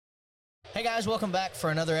Hey guys, welcome back for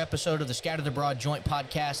another episode of the Scattered Abroad Joint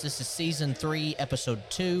Podcast. This is Season 3, Episode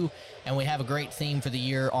 2, and we have a great theme for the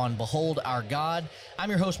year on Behold Our God. I'm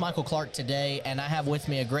your host, Michael Clark, today, and I have with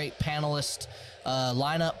me a great panelist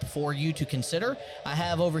lineup for you to consider. I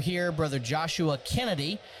have over here Brother Joshua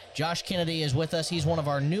Kennedy. Josh Kennedy is with us. He's one of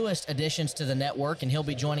our newest additions to the network, and he'll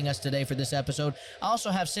be joining us today for this episode. I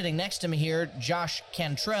also have sitting next to me here, Josh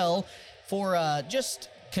Cantrell, for just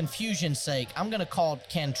confusion's sake, I'm going to call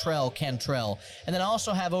Cantrell. And then I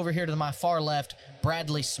also have over here to my far left,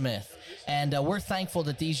 Bradley Smith. And we're thankful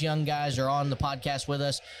that these young guys are on the podcast with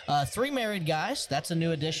us. Three married guys. That's a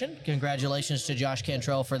new addition. Congratulations to Josh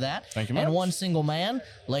Cantrell for that. Thank you much. And one single man.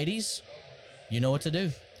 Ladies, you know what to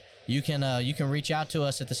do. You can reach out to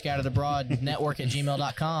us at the Scattered Abroad Network at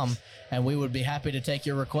gmail.com, and we would be happy to take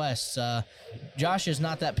your requests. Josh is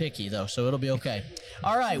not that picky, though, so it'll be okay.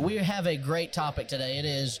 All right, we have a great topic today. It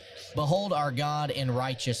is Behold Our God in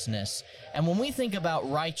Righteousness. And when we think about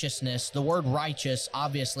righteousness, the word righteous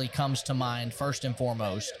obviously comes to mind first and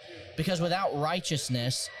foremost, because without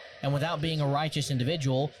righteousness and without being a righteous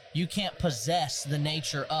individual, you can't possess the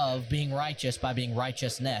nature of being righteous by being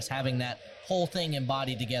righteousness, having that whole thing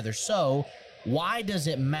embodied together. So, why does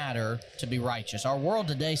it matter to be righteous? Our world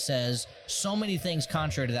today says so many things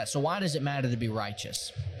contrary to that. So why does it matter to be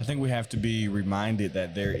righteous? I think we have to be reminded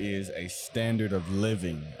that there is a standard of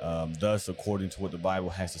living, thus according to what the Bible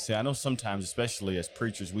has to say. I know sometimes, especially as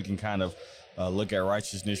preachers, we can kind of look at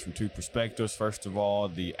righteousness from two perspectives. First of all,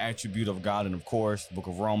 the attribute of God, and of course, the book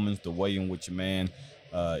of Romans, the way in which a man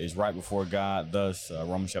is right before God, thus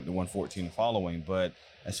Romans chapter 1:14 and following. But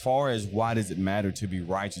as far as why does it matter to be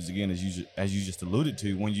righteous, again, as you just alluded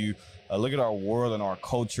to, when you look at our world and our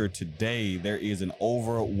culture today, there is an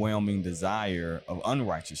overwhelming desire of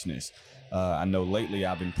unrighteousness. I know lately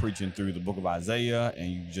I've been preaching through the book of Isaiah,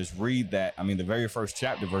 and you just read that. I mean, the very first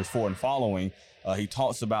chapter, verse 4 and following, he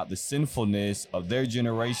talks about the sinfulness of their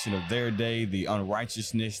generation, of their day, the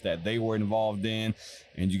unrighteousness that they were involved in.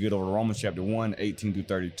 And you get over to Romans chapter 1, 18 through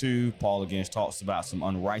 32. Paul again talks about some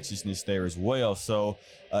unrighteousness there as well. So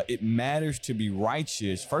it matters to be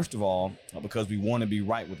righteous, first of all, because we want to be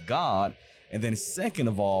right with God. And then second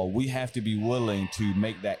of all, we have to be willing to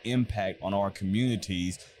make that impact on our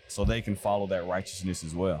communities so they can follow that righteousness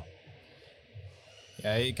as well.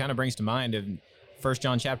 Yeah, it kind of brings to mind in 1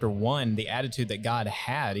 John chapter 1, the attitude that God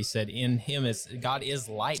had. He said, in him God is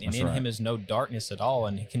light, and That's in right. him is no darkness at all.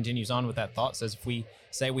 And he continues on with that thought, says, if we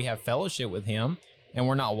say we have fellowship with him and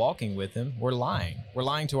we're not walking with him, we're lying. We're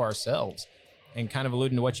lying to ourselves. And kind of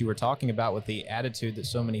alluding to what you were talking about with the attitude that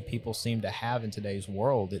so many people seem to have in today's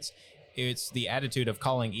world, it's the attitude of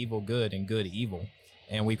calling evil good and good evil.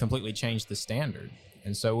 And we completely changed the standard.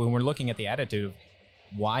 And so when we're looking at the attitude of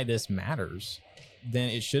why this matters, then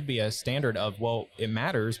it should be a standard of, well, it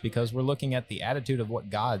matters because we're looking at the attitude of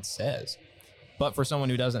what God says. But for someone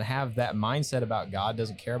who doesn't have that mindset about God,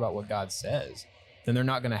 doesn't care about what God says, then they're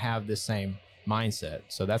not going to have this same mindset.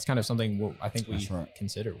 So that's kind of something I think we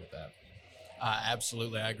consider with that.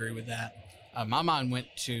 Absolutely, I agree with that. My mind went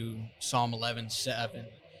to Psalm 11:7,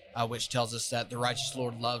 which tells us that the righteous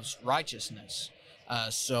Lord loves righteousness.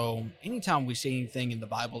 So anytime we see anything in the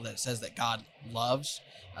Bible that says that God loves,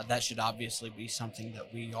 that should obviously be something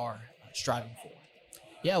that we are striving for.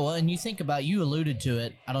 Yeah, well, and you think about, you alluded to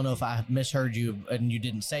it. I don't know if I misheard you and you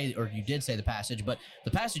didn't say, or you did say the passage, but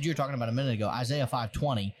the passage you were talking about a minute ago, Isaiah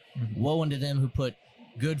 5:20, woe unto them who put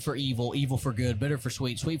good for evil, evil for good, bitter for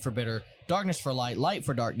sweet, sweet for bitter, darkness for light, light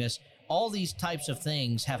for darkness. All these types of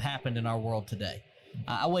things have happened in our world today.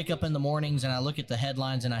 I wake up in the mornings and I look at the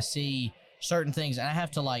headlines and I see certain things, and I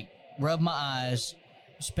have to rub my eyes,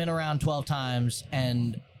 spin around 12 times,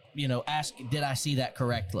 and ask, did I see that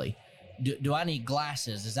correctly? Do I need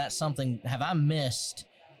glasses? Is that something? Have I missed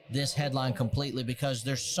this headline completely? Because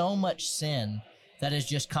there's so much sin that is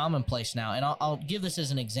just commonplace now. And I'll give this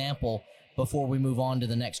as an example before we move on to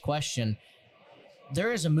the next question.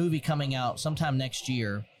 There is a movie coming out sometime next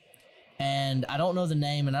year, and I don't know the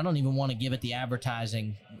name, and I don't even want to give it the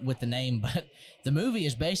advertising with the name, but the movie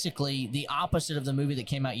is basically the opposite of the movie that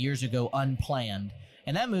came out years ago, Unplanned.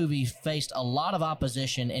 And that movie faced a lot of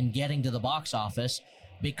opposition in getting to the box office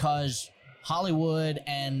because Hollywood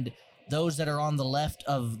and those that are on the left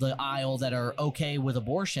of the aisle that are okay with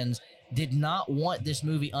abortions did not want this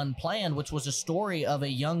movie Unplanned, which was a story of a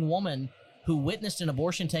young woman who witnessed an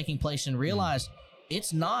abortion taking place and realized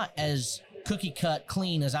it's not as cookie cut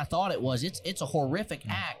clean as I thought it was. It's a horrific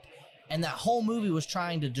act. And that whole movie was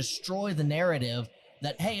trying to destroy the narrative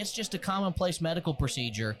that, hey, it's just a commonplace medical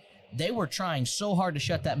procedure. They were trying so hard to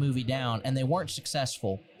shut that movie down, and they weren't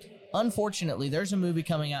successful. Unfortunately, there's a movie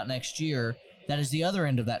coming out next year that is the other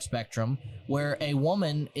end of that spectrum, where a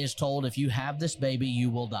woman is told, if you have this baby, you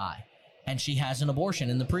will die. And she has an abortion.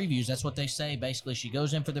 In the previews, that's what they say. Basically, she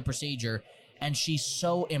goes in for the procedure, and she's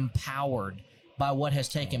so empowered by what has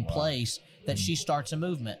taken place that she starts a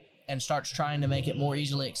movement and starts trying to make it more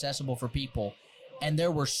easily accessible for people. And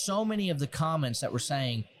there were so many of the comments that were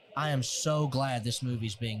saying, I am so glad this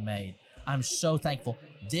movie's being made. I'm so thankful.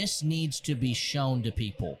 This needs to be shown to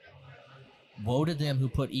people. Woe to them who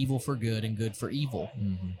put evil for good and good for evil.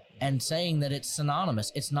 And saying that it's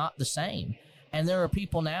synonymous. It's not the same. And there are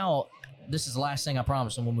people now, this is the last thing I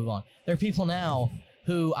promise, and we'll move on. There are people now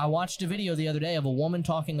who, I watched a video the other day of a woman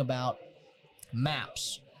talking about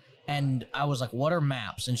maps. And I was like, what are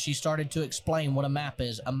maps? And she started to explain what a map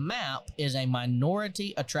is. A map is a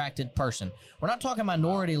minority attracted person. We're not talking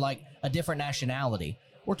minority like a different nationality.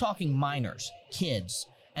 We're talking minors, kids,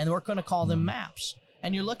 and we're going to call them maps.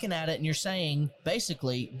 And you're looking at it and you're saying,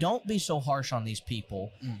 basically, don't be so harsh on these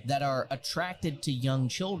people that are attracted to young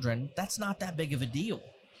children. That's not that big of a deal.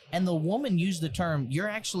 And the woman used the term, you're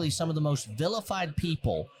actually some of the most vilified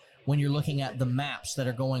people when you're looking at the maps that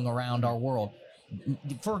are going around our world.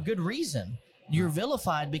 For a good reason. You're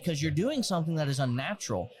vilified because you're doing something that is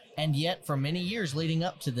unnatural. And yet, for many years leading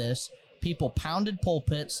up to this, people pounded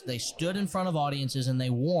pulpits, they stood in front of audiences, and they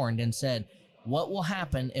warned and said, what will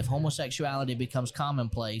happen if homosexuality becomes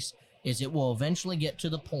commonplace is it will eventually get to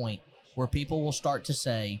the point where people will start to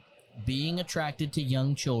say, being attracted to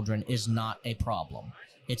young children is not a problem.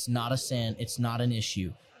 It's not a sin. It's not an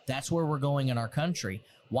issue. That's where we're going in our country.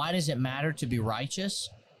 Why does it matter to be righteous?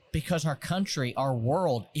 Because our country, our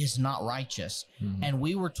world is not righteous. And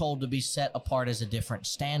we were told to be set apart as a different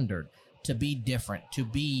standard, to be different, to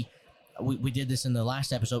be, we did this in the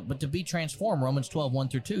last episode, but to be transformed, Romans 12,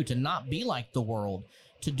 1-2, to not be like the world,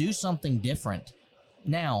 to do something different.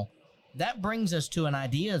 Now, that brings us to an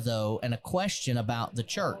idea, though, and a question about the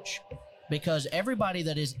church. Because everybody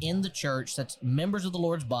that is in the church, that's members of the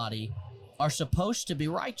Lord's body, are supposed to be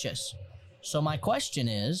righteous. So my question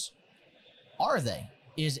is, are they?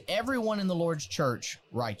 Is everyone in the Lord's church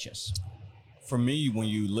righteous? For me, when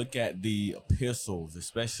you look at the epistles,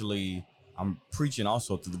 especially, I'm preaching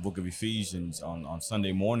also through the book of Ephesians on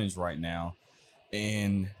Sunday mornings right now.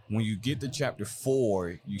 And when you get to chapter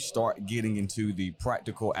 4, you start getting into the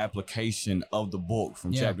practical application of the book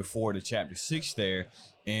from chapter 4 to chapter 6 there.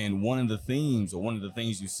 And one of the themes, or one of the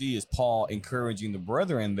things you see, is Paul encouraging the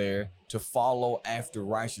brethren there to follow after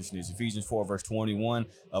righteousness. Ephesians 4, verse 21,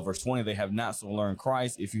 verse 20, they have not so learned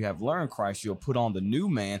Christ. If you have learned Christ, you'll put on the new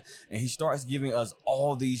man. And he starts giving us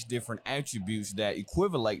all these different attributes that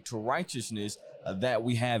equivalent to righteousness that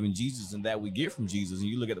we have in Jesus and that we get from Jesus. And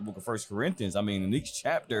you look at the book of 1 Corinthians, I mean, in each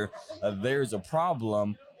chapter, there's a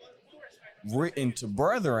problem written to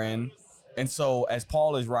brethren. And so as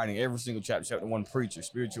Paul is writing every single chapter 1, preacher,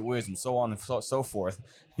 spiritual wisdom, so on and so forth,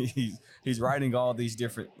 he's writing all these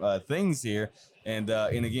different things here. And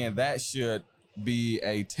again, that should be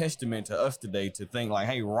a testament to us today to think like,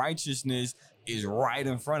 hey, righteousness is right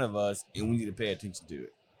in front of us and we need to pay attention to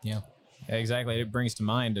it. Yeah, exactly. It brings to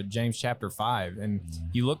mind James chapter 5. And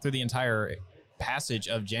you look through the entire passage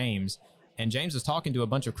of James, and James is talking to a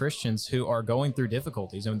bunch of Christians who are going through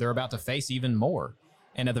difficulties and they're about to face even more.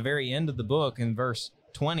 And at the very end of the book, in verse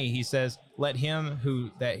 20, he says, let him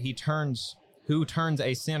who turns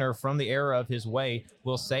a sinner from the error of his way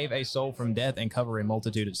will save a soul from death and cover a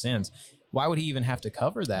multitude of sins. Why would he even have to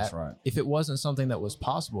cover that if it wasn't something that was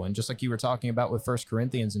possible? And just like you were talking about with 1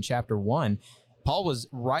 Corinthians in chapter 1, Paul was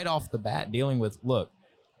right off the bat dealing with, look,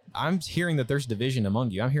 I'm hearing that there's division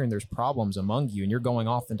among you. I'm hearing there's problems among you, and you're going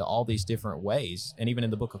off into all these different ways. And even in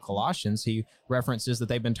the book of Colossians, he references that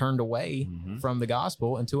they've been turned away from the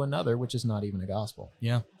gospel into another, which is not even a gospel.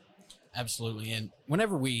 Yeah, absolutely. And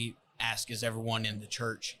whenever we ask, is everyone in the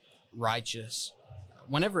church righteous?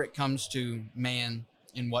 Whenever it comes to man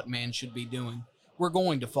and what man should be doing, we're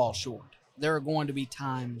going to fall short. There are going to be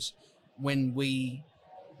times when we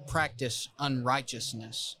practice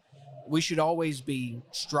unrighteousness. We should always be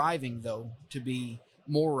striving, though, to be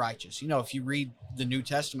more righteous. You know, if you read the New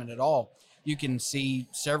Testament at all, you can see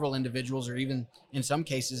several individuals, or even in some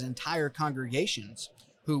cases, entire congregations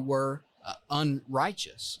who were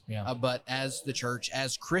unrighteous. But as the church,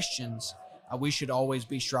 as Christians, we should always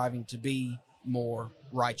be striving to be more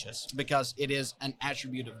righteous because it is an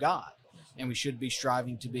attribute of God, and we should be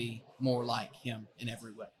striving to be more like him in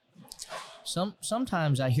every way.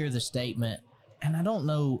 Sometimes I hear the statement, and I don't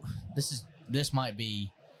know, this might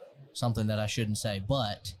be something that I shouldn't say,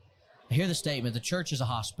 but I hear the statement, the church is a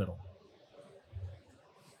hospital.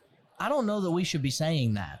 I don't know that we should be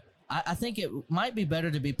saying that. I think it might be better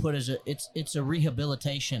to be put as it's a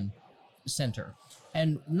rehabilitation center,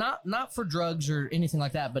 and not for drugs or anything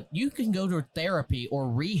like that, but you can go to therapy or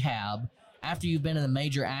rehab after you've been in a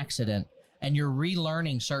major accident and you're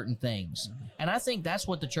relearning certain things. And I think that's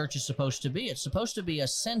what the church is supposed to be. It's supposed to be a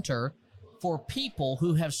center for people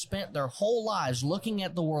who have spent their whole lives looking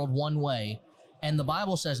at the world one way, and the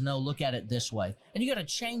Bible says, no, look at it this way. And you got to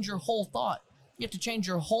change your whole thought. You have to change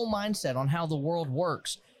your whole mindset on how the world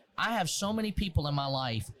works. I have so many people in my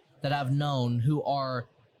life that I've known who are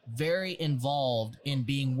very involved in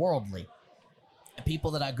being worldly. People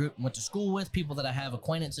that I went to school with, people that I have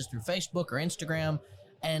acquaintances through Facebook or Instagram,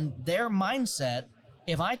 and their mindset,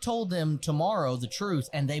 if I told them tomorrow the truth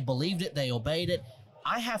and they believed it, they obeyed it,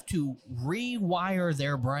 I have to rewire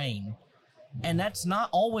their brain. And that's not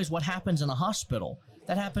always what happens in a hospital.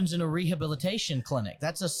 That happens in a rehabilitation clinic.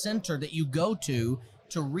 That's a center that you go to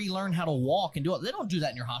relearn how to walk and do it. They don't do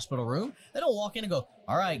that in your hospital room. They don't walk in and go,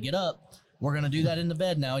 all right, get up. We're going to do that in the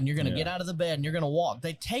bed now, and you're going to get out of the bed, and you're going to walk.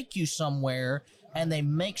 They take you somewhere, and they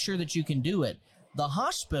make sure that you can do it. The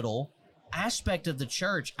hospital aspect of the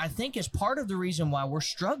church, I think, is part of the reason why we're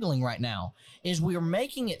struggling right now, is we're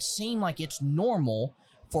making it seem like it's normal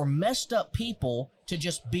for messed up people to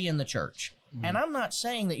just be in the church. And I'm not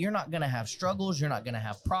saying that you're not going to have struggles, you're not going to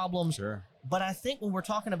have problems. Sure. But I think when we're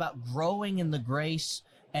talking about growing in the grace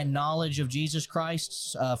and knowledge of Jesus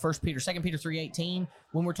Christ, 2 Peter 3:18,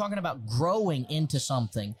 when we're talking about growing into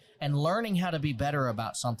something and learning how to be better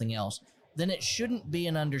about something else, then it shouldn't be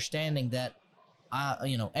an understanding that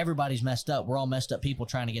everybody's messed up. We're all messed up people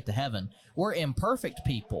trying to get to heaven. We're imperfect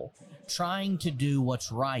people trying to do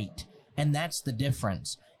what's right. And that's the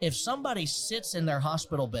difference. If somebody sits in their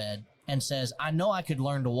hospital bed and says, I know I could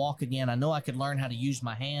learn to walk again, I know I could learn how to use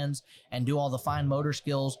my hands and do all the fine motor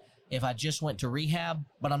skills if I just went to rehab,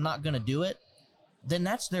 but I'm not going to do it, then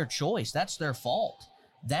that's their choice. That's their fault.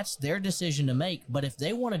 That's their decision to make. But if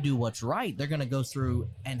they want to do what's right, they're going to go through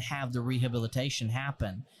and have the rehabilitation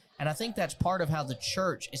happen. And I think that's part of how the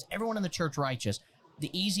church is. Everyone in the church righteous?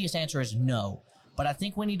 The easiest answer is no. But I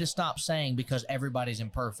think we need to stop saying because everybody's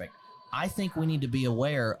imperfect. I think we need to be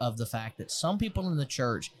aware of the fact that some people in the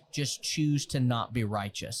church just choose to not be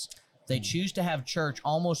righteous. They choose to have church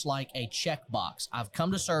almost like a checkbox. I've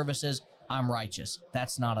come to services, I'm righteous.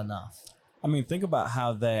 That's not enough. I mean, think about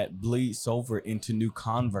how that bleeds over into new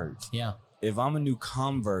converts. Yeah. If I'm a new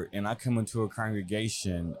convert and I come into a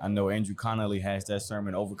congregation, I know Andrew Connolly has that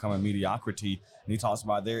sermon, Overcoming Mediocrity, and he talks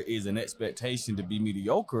about there is an expectation to be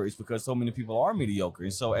mediocre. It's because so many people are mediocre.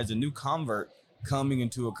 And so as a new convert coming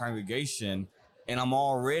into a congregation, and I'm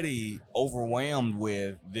already overwhelmed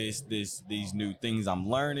with these new things I'm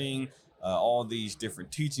learning, all these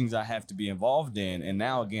different teachings I have to be involved in. And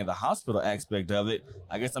now, again, the hospital aspect of it,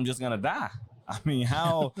 I guess I'm just going to die. I mean,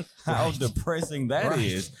 how depressing that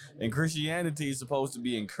is. And Christianity is supposed to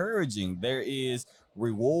be encouraging. There is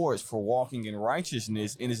rewards for walking in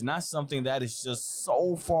righteousness, and it's not something that is just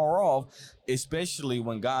so far off, especially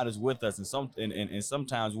when God is with us. And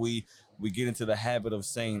sometimes we get into the habit of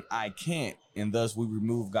saying, I can't, and thus we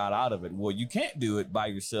remove God out of it. Well, you can't do it by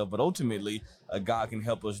yourself, but ultimately God can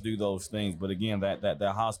help us do those things. But again, that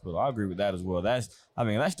hospital, I agree with that as well. That's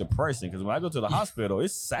depressing, because when I go to the hospital,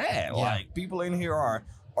 it's sad. Yeah. Like, people in here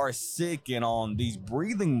are sick and on these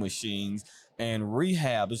breathing machines, and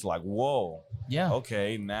rehab is like, whoa. Yeah.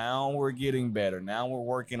 Okay, now we're getting better. Now we're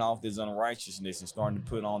working off this unrighteousness and starting to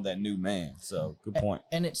put on that new man. So, good point.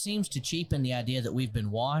 And it seems to cheapen the idea that we've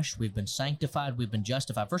been washed, we've been sanctified, we've been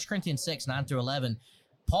justified. 1 Corinthians 6, 9 through 11,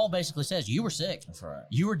 Paul basically says, you were sick. That's right.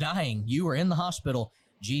 You were dying. You were in the hospital.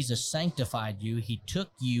 Jesus sanctified you. He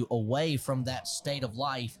took you away from that state of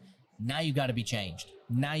life. Now you've got to be changed.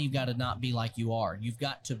 Now you've got to not be like you are. You've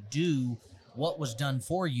got to do what was done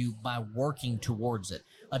for you by working towards it.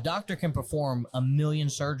 A doctor can perform 1 million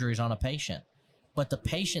surgeries on a patient, but the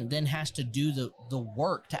patient then has to do the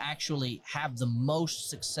work to actually have the most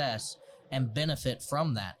success and benefit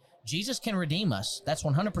from that. Jesus can redeem us. That's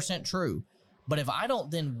 100% true. But if I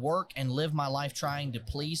don't then work and live my life trying to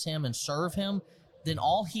please him and serve him, then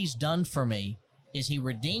all he's done for me is he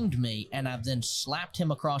redeemed me, and I've then slapped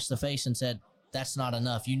him across the face and said, that's not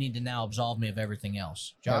enough. You need to now absolve me of everything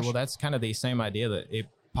else. Josh? Yeah, well, that's kind of the same idea that it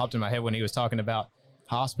popped in my head when he was talking about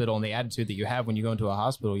hospital and the attitude that you have when you go into a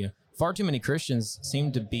hospital. Far too many Christians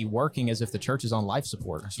seem to be working as if the church is on life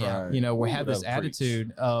support. Yeah. Right. We have this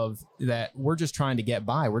attitude of that we're just trying to get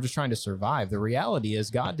by. We're just trying to survive. The reality is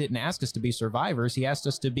God didn't ask us to be survivors. He asked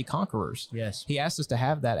us to be conquerors. Yes. He asked us to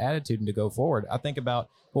have that attitude and to go forward. I think about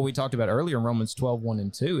what we talked about earlier in Romans 12, 1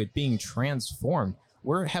 and 2, it being transformed.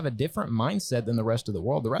 We have a different mindset than the rest of the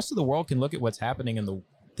world. The rest of the world can look at what's happening in the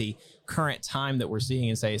the current time that we're seeing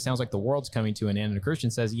and say, it sounds like the world's coming to an end. And a Christian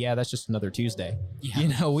says, yeah, that's just another Tuesday. Yeah. You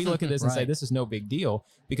know, we look at this and say, Right. this is no big deal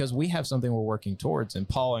because we have something we're working towards. And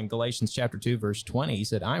Paul in Galatians chapter 2, verse 20, he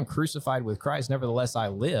said, I am crucified with Christ. Nevertheless, I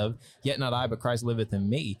live, yet not I, but Christ liveth in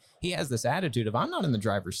me. He has this attitude of, I'm not in the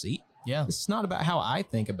driver's seat. Yeah. This is not about how I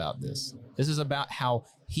think about this. This is about how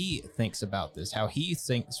he thinks about this, how he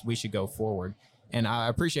thinks we should go forward. And I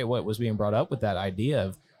appreciate what was being brought up with that idea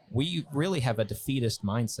of we really have a defeatist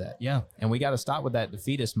mindset. Yeah. And we got to stop with that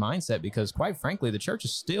defeatist mindset because, quite frankly, the church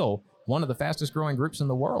is still one of the fastest growing groups in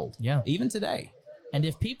the world. Yeah. Even today. And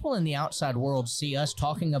if people in the outside world see us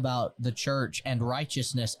talking about the church and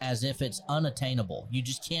righteousness as if it's unattainable, you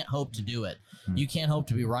just can't hope to do it. You can't hope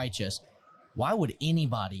to be righteous. Why would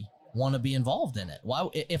anybody want to be involved in it? Why,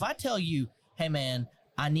 if I tell you, hey man,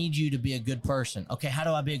 I need you to be a good person. Okay, how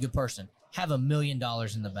do I be a good person? Have $1 million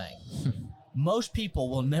in the bank. Most people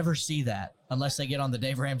will never see that unless they get on the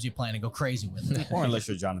Dave Ramsey plan and go crazy with it. Or unless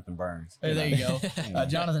you're Jonathan Burns. Hey, there you go.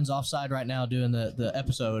 Jonathan's offside right now doing the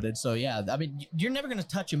episode. And so, yeah, I mean, you're never going to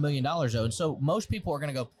touch $1 million, though. And so most people are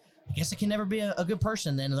going to go, I guess I can never be a good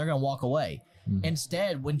person then, and they're going to walk away.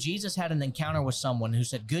 Instead, when Jesus had an encounter with someone who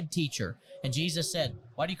said, good teacher, and Jesus said,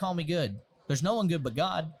 why do you call me good? There's no one good but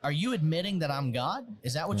God. Are you admitting that I'm God?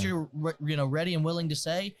 Is that what you're ready and willing to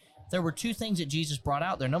say? There were two things that Jesus brought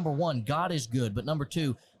out there. Number one, God is good. But number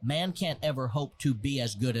two, man can't ever hope to be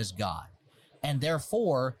as good as God. And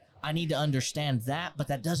therefore, I need to understand that, but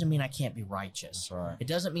that doesn't mean I can't be righteous. That's right. It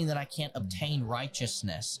doesn't mean that I can't obtain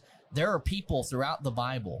righteousness. There are people throughout the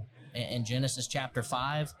Bible. In Genesis chapter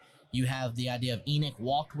 5, you have the idea of Enoch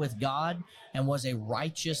walked with God and was a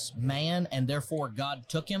righteous man, and therefore God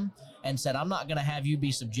took him and said, I'm not going to have you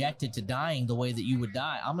be subjected to dying the way that you would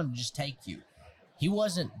die. I'm going to just take you. He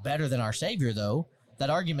wasn't better than our Savior, though.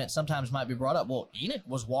 That argument sometimes might be brought up. Well, Enoch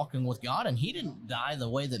was walking with God, and he didn't die the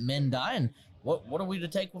way that men die, and what are we to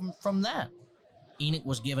take from that? Enoch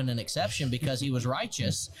was given an exception because he was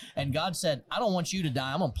righteous, and God said, I don't want you to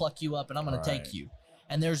die. I'm going to pluck you up, and I'm going to take you.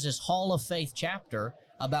 And there's this Hall of Faith chapter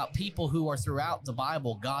about people who are throughout the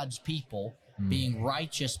Bible, God's people, being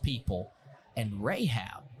righteous people, and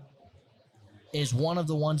Rahab is one of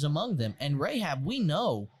the ones among them. And Rahab, we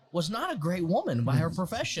know, was not a great woman by her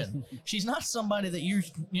profession. She's not somebody that you're,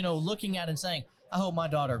 looking at and saying, I hope my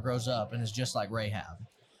daughter grows up and is just like Rahab.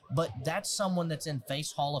 But that's someone that's in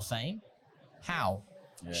Face Hall of Fame. How?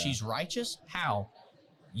 Yeah. She's righteous. How?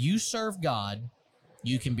 You serve God,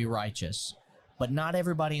 you can be righteous. But not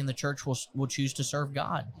everybody in the church will choose to serve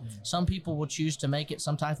God. Some people will choose to make it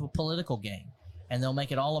some type of political game. And they'll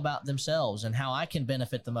make it all about themselves and how I can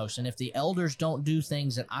benefit the most. And if the elders don't do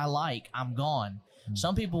things that I like, I'm gone.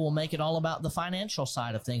 Some people will make it all about the financial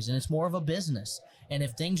side of things, and it's more of a business. And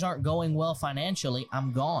if things aren't going well financially,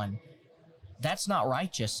 I'm gone. That's not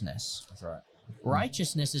righteousness. That's right.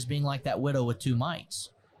 Righteousness is being like that widow with 2 mites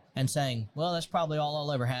and saying, well, that's probably all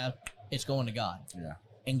I'll ever have. It's going to God. Yeah.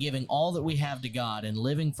 And giving all that we have to God and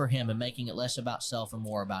living for Him and making it less about self and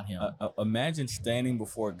more about Him. Imagine standing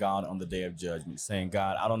before God on the day of judgment saying,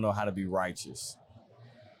 God, I don't know how to be righteous.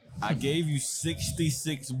 I gave you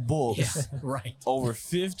 66 books Right. over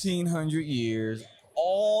 1,500 years.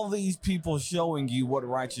 All these people showing you what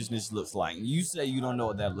righteousness looks like. And you say you don't know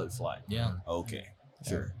what that looks like. Yeah. Okay,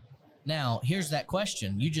 sure. Now, here's that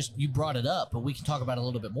question. You brought it up, but we can talk about it a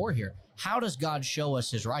little bit more here. How does God show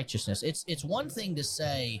us His righteousness? It's one thing to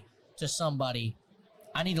say to somebody,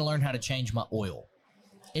 I need to learn how to change my oil.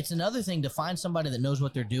 It's another thing to find somebody that knows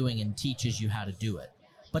what they're doing and teaches you how to do it.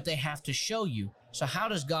 But they have to show you. So how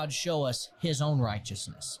does God show us His own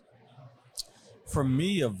righteousness? For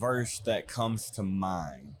me, a verse that comes to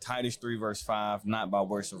mind, Titus 3 verse 5, not by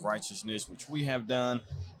works of righteousness, which we have done,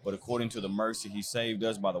 but according to the mercy He saved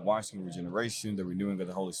us by the washing of regeneration, the renewing of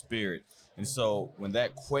the Holy Spirit. And so when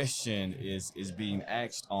that question is being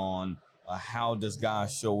asked on how does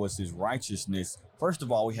God show us His righteousness, first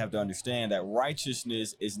of all, we have to understand that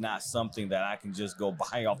righteousness is not something that I can just go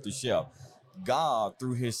buy off the shelf. God,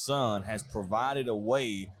 through His Son, has provided a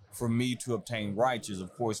way for me to obtain righteousness.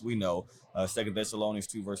 Of course, we know 2 Thessalonians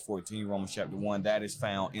 2 verse 14, Romans chapter 1, that is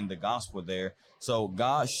found in the gospel there. So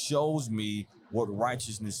God shows me what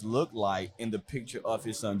righteousness looked like in the picture of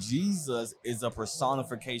His Son. Jesus is a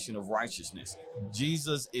personification of righteousness.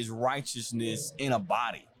 Jesus is righteousness in a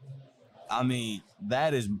body. I mean,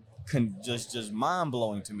 that is just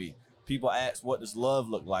mind-blowing to me. People ask, what does love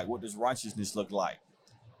look like? What does righteousness look like?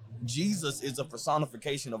 Jesus is a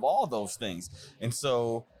personification of all those things. And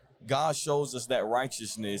so God shows us that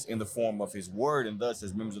righteousness in the form of His word, and thus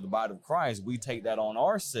as members of the body of Christ, we take that on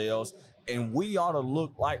ourselves And we ought to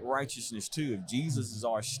look like righteousness too. If Jesus is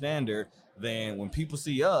our standard, then when people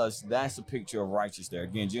see us, that's a picture of righteous there.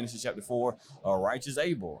 Again, Genesis chapter 4, righteous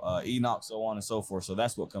Abel, Enoch, so on and so forth. So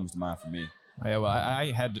that's what comes to mind for me. Yeah, well,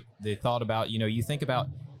 I had the thought about, you think about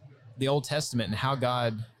the Old Testament and how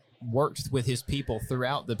God worked with his people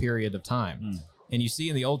throughout the period of time. And you see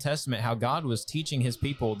in the Old Testament how God was teaching his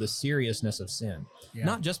people the seriousness of sin. Yeah.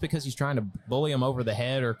 Not just because he's trying to bully them over the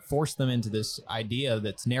head or force them into this idea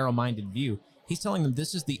that's narrow-minded view. He's telling them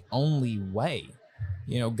this is the only way.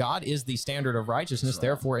 God is the standard of righteousness. Right.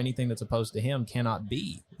 Therefore, anything that's opposed to him cannot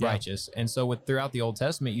be righteous. And so throughout the Old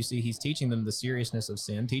Testament, you see he's teaching them the seriousness of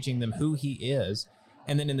sin, teaching them who he is.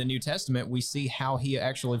 And then in the New Testament, we see how he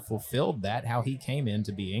actually fulfilled that, how he came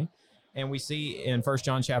into being. And we see in 1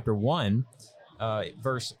 John chapter 1,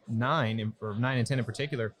 verse 9, or 9 and 10 in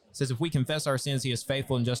particular, it says, if we confess our sins, he is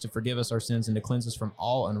faithful and just to forgive us our sins and to cleanse us from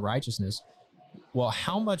all unrighteousness. Well,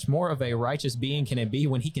 how much more of a righteous being can it be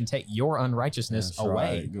when he can take your unrighteousness That's away?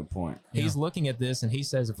 right. Good point. He's looking at this and he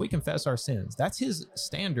says, if we confess our sins, that's his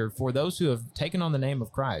standard for those who have taken on the name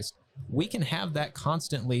of Christ. We can have that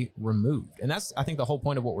constantly removed. And that's, I think, the whole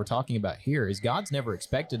point of what we're talking about here is God's never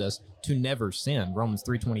expected us to never sin. Romans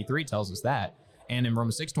 3:23 tells us that. And in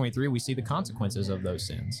Romans 6:23, we see the consequences of those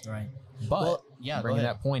sins. Right. But Well, yeah, go bringing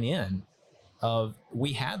ahead. that point in of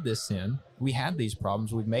we had this sin, we had these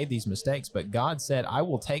problems, we've made these mistakes, but God said, I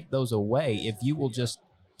will take those away if you will just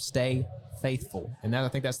stay faithful. And that, I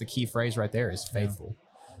think that's the key phrase right there is faithful.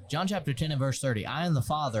 John chapter 10 and verse 30, I and the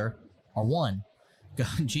Father are one.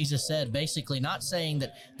 God, Jesus said, basically not saying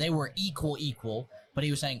that they were equal, but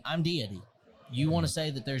he was saying, I'm deity. You want to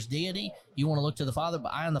say that there's deity, you want to look to the Father,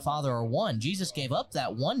 but I and the Father are one. Jesus gave up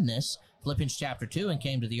that oneness, Philippians chapter 2, and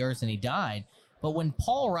came to the earth and he died. But when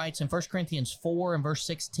Paul writes in 1 Corinthians 4 and verse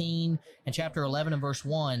 16 and chapter 11 and verse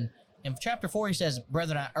 1, in chapter 4 he says,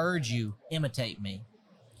 brethren, I urge you, imitate me.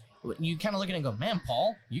 You kind of look at it and go, man,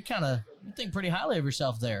 Paul, you think pretty highly of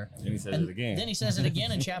yourself there. Then he says And it again. Then he says it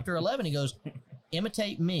again in chapter 11. He goes,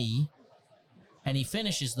 imitate me. And he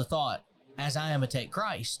finishes the thought, as I imitate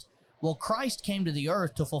Christ. Well, Christ came to the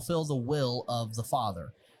earth to fulfill the will of the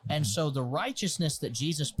Father. And so the righteousness that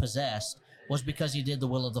Jesus possessed was because he did the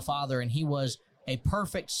will of the Father, and he was a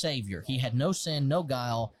perfect Savior. He had no sin, no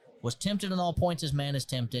guile, was tempted in all points as man is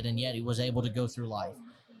tempted, and yet he was able to go through life.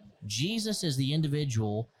 Jesus is the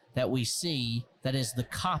individual that we see that is the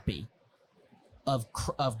copy of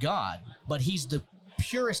God, but he's the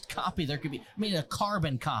purest copy there could be. I mean, a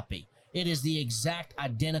carbon copy. It is the exact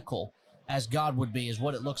identical as God would be, is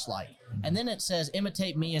what it looks like. And then it says,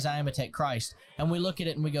 imitate me as I imitate Christ. And we look at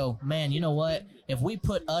it and we go, man, you know what? If we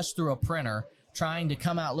put us through a printer trying to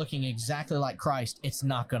come out looking exactly like Christ, it's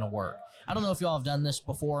not going to work. I don't know if y'all have done this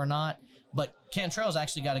before or not, but Cantrell's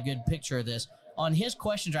actually got a good picture of this. On his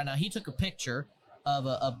questions right now, he took a picture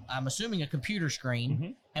of I'm assuming a computer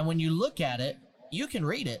screen. And when you look at it, you can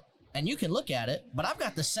read it and you can look at it, but I've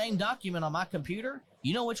got the same document on my computer.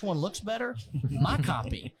 You know which one looks better? My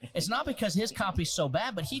copy. It's not because his copy's so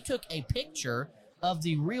bad, but he took a picture of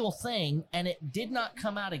the real thing and it did not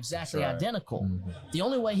come out exactly identical. The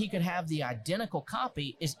only way he could have the identical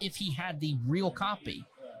copy is if he had the real copy.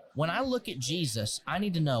 When I look at Jesus, I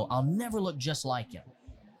need to know I'll never look just like him.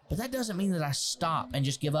 But that doesn't mean that I stop and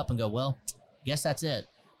just give up and go, well, guess that's it.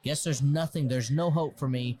 Guess there's nothing. There's no hope for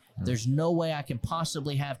me. There's no way I can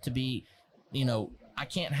possibly have to be, I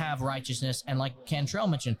can't have righteousness. And like Cantrell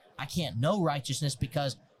mentioned, I can't know righteousness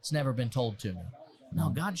because it's never been told to me. No,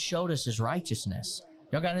 God showed us his righteousness.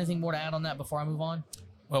 Y'all got anything more to add on that before I move on?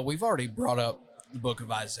 Well, we've already brought up the book of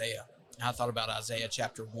Isaiah. I thought about Isaiah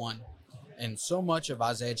chapter 1. And so much of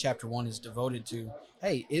Isaiah chapter 1 is devoted to,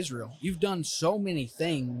 hey, Israel, you've done so many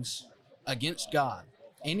things against God.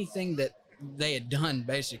 Anything that they had done,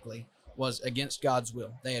 basically, was against God's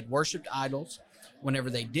will. They had worshipped idols. Whenever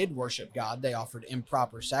they did worship God, they offered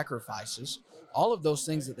improper sacrifices. All of those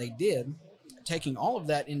things that they did, taking all of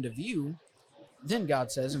that into view, then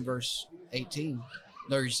God says in verse 18,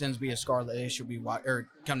 though your sins be as scarlet, they shall be white. Or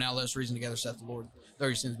come now, let us reason together, saith the Lord. Though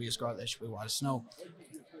your sins be as scarlet, they shall be white as snow.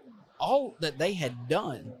 All that they had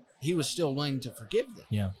done, he was still willing to forgive them.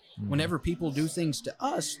 Yeah. Whenever people do things to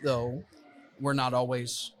us, though, we're not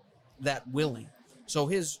always that willing. So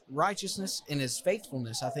his righteousness and his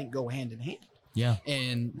faithfulness, I think, go hand in hand. Yeah.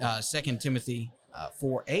 In 2 Timothy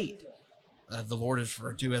 4:8, the Lord is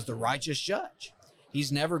referred to as the righteous judge.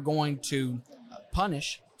 He's never going to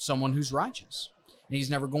punish someone who's righteous. And he's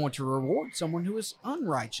never going to reward someone who is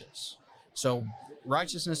unrighteous. So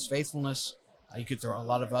righteousness, faithfulness, you could throw a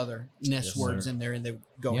lot of other words in there and they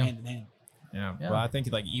go hand in hand. Yeah. Yeah. Well, I think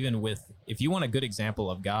even if you want a good example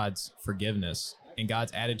of God's forgiveness and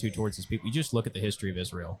God's attitude towards his people. You just look at the history of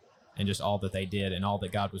Israel and just all that they did and all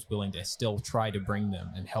that God was willing to still try to bring them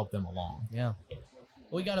and help them along. Yeah.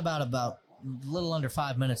 We got about a little under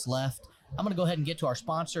 5 minutes left. I'm going to go ahead and get to our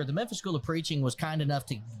sponsor. The Memphis School of Preaching was kind enough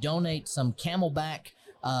to donate some Camelback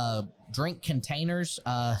drink containers.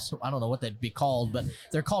 So I don't know what they'd be called, but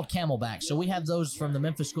they're called Camelback. So we have those from the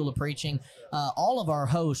Memphis School of Preaching. All of our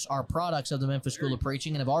hosts are products of the Memphis School of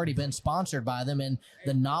Preaching and have already been sponsored by them in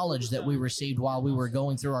the knowledge that we received while we were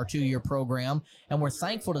going through our 2-year program. And we're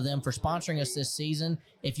thankful to them for sponsoring us this season.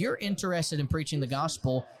 If you're interested in preaching the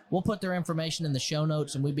gospel, we'll put their information in the show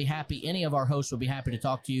notes, and we'd be happy. Any of our hosts would be happy to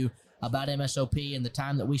talk to you about MSOP and the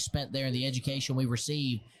time that we spent there and the education we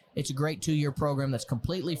received. It's a great 2-year program that's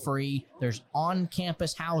completely free. There's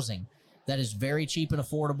on-campus housing that is very cheap and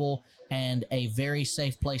affordable and a very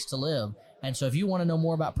safe place to live. And so if you want to know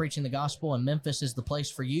more about preaching the gospel and Memphis is the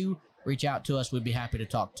place for you, reach out to us. We'd be happy to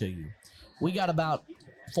talk to you. We got about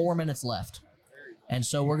 4 minutes left. And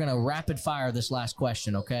so we're going to rapid fire this last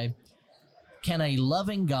question, okay? Can a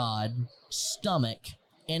loving God stomach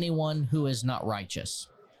anyone who is not righteous?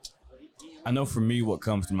 I know for me what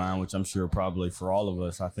comes to mind, which I'm sure probably for all of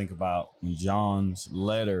us, I think about John's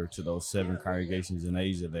letter to those 7 congregations in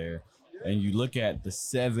Asia there, and you look at the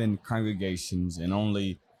 7 congregations and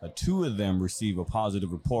only 2 of them receive a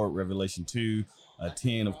positive report, Revelation 2,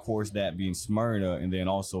 10, of course, that being Smyrna, and then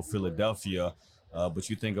also Philadelphia. But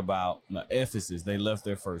you think about Ephesus, they left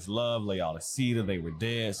their first love, Laodicea, they were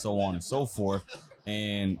dead, so on and so forth.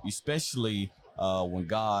 And especially when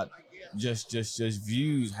God just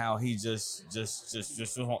views how he just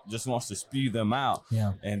wants to spew them out.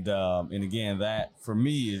 Yeah. And again, that for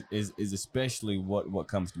me is especially what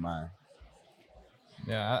comes to mind.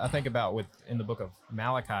 Yeah, I think about in the book of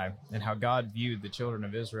Malachi and how God viewed the children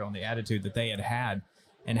of Israel and the attitude that they had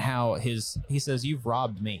and how he says, you've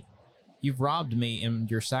robbed me. You've robbed me in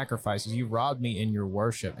your sacrifices. You've robbed me in your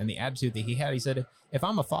worship. And the attitude that he had, he said, if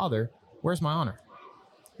I'm a father, where's my honor?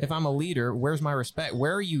 If I'm a leader, where's my respect?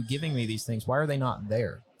 Where are you giving me these things? Why are they not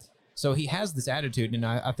there? So he has this attitude, and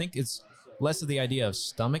I think it's less of the idea of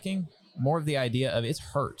stomaching, more of the idea of it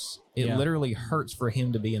hurts. It literally hurts for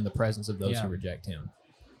him to be in the presence of those who reject him.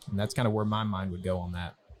 And that's kind of where my mind would go on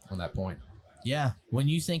that point. Yeah. When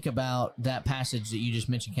you think about that passage that you just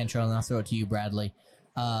mentioned, Kentrell, and I'll throw it to you, Bradley,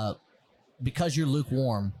 because you're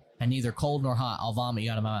lukewarm and neither cold nor hot, I'll vomit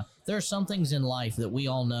you out of my mouth. There are some things in life that we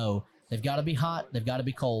all know. They've got to be hot. They've got to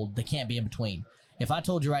be cold. They can't be in between. If I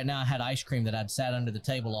told you right now I had ice cream that I'd sat under the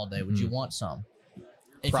table all day, would you want some?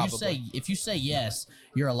 If you say yes,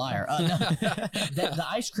 you're a liar. No, the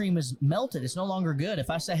ice cream is melted. It's no longer good. If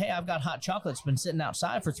I say, hey, I've got hot chocolate, it's been sitting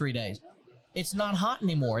outside for 3 days, it's not hot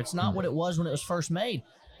anymore. It's not what it was when it was first made.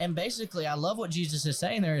 And basically, I love what Jesus is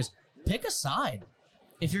saying there is pick a side.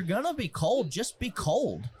 If you're going to be cold, just be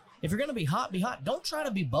cold. If you're going to be hot, be hot. Don't try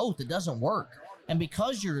to be both. It doesn't work. And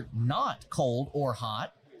because you're not cold or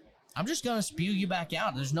hot, I'm just going to spew you back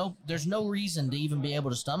out. There's no reason to even be able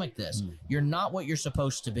to stomach this. You're not what you're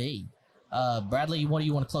supposed to be. Bradley, what do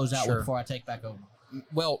you want to close out with before I take back over?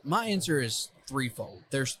 Well, my answer is threefold.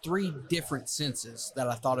 There's 3 different senses that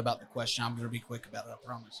I thought about the question. I'm going to be quick about it, I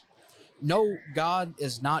promise. No, God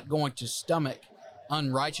is not going to stomach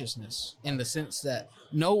unrighteousness in the sense that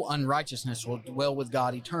no unrighteousness will dwell with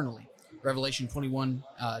God eternally. Revelation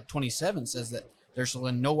 21:27 says that there shall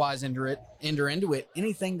in no wise enter into it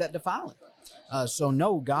anything that defileth. So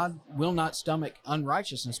no, God will not stomach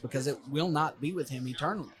unrighteousness because it will not be with him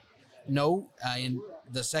eternally. No, in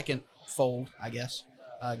the second fold, I guess,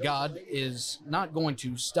 God is not going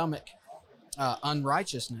to stomach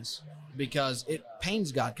unrighteousness because it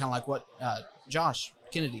pains God, kind of like what Josh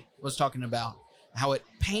Kennedy was talking about, how it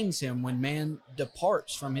pains him when man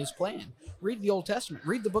departs from his plan. Read the Old Testament.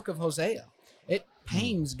 Read the book of Hosea. It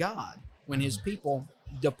pains God when his people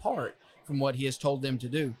depart from what he has told them to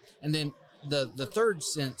do. And then the third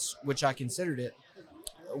sense, which I considered it,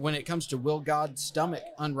 when it comes to will God stomach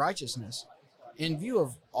unrighteousness, in view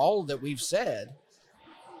of all that we've said,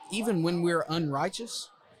 even when we're unrighteous,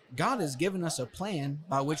 God has given us a plan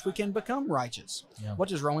by which we can become righteous. Yeah. What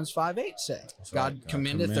does Romans 5:8 say? God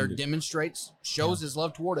commendeth or demonstrates, shows his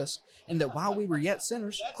love toward us, and that while we were yet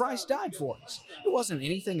sinners, Christ died for us. It wasn't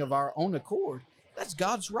anything of our own accord. That's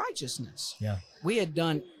God's righteousness. Yeah. We had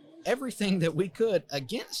done everything that we could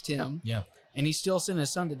against him, and he still sent his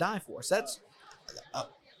son to die for us. That's a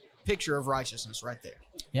picture of righteousness right there.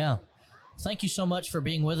 Yeah. Thank you so much for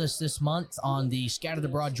being with us this month on the Scattered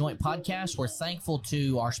Abroad Joint Podcast. We're thankful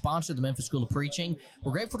to our sponsor, the Memphis School of Preaching.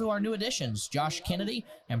 We're grateful to our new additions, Josh Kennedy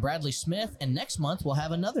and Bradley Smith. And next month, we'll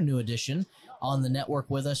have another new addition on the network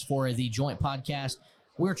with us for the Joint Podcast.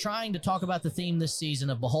 We're trying to talk about the theme this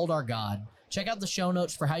season of Behold Our God. Check out the show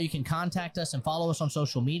notes for how you can contact us and follow us on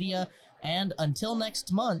social media. And until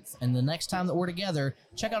next month and the next time that we're together,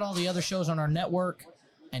 check out all the other shows on our network,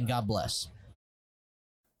 and God bless.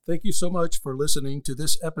 Thank you so much for listening to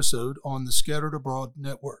this episode on the Scattered Abroad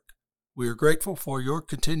Network. We are grateful for your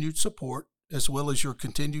continued support as well as your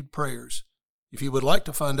continued prayers. If you would like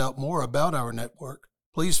to find out more about our network,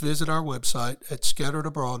 please visit our website at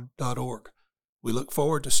scatteredabroad.org. We look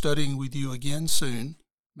forward to studying with you again soon.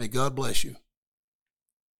 May God bless you.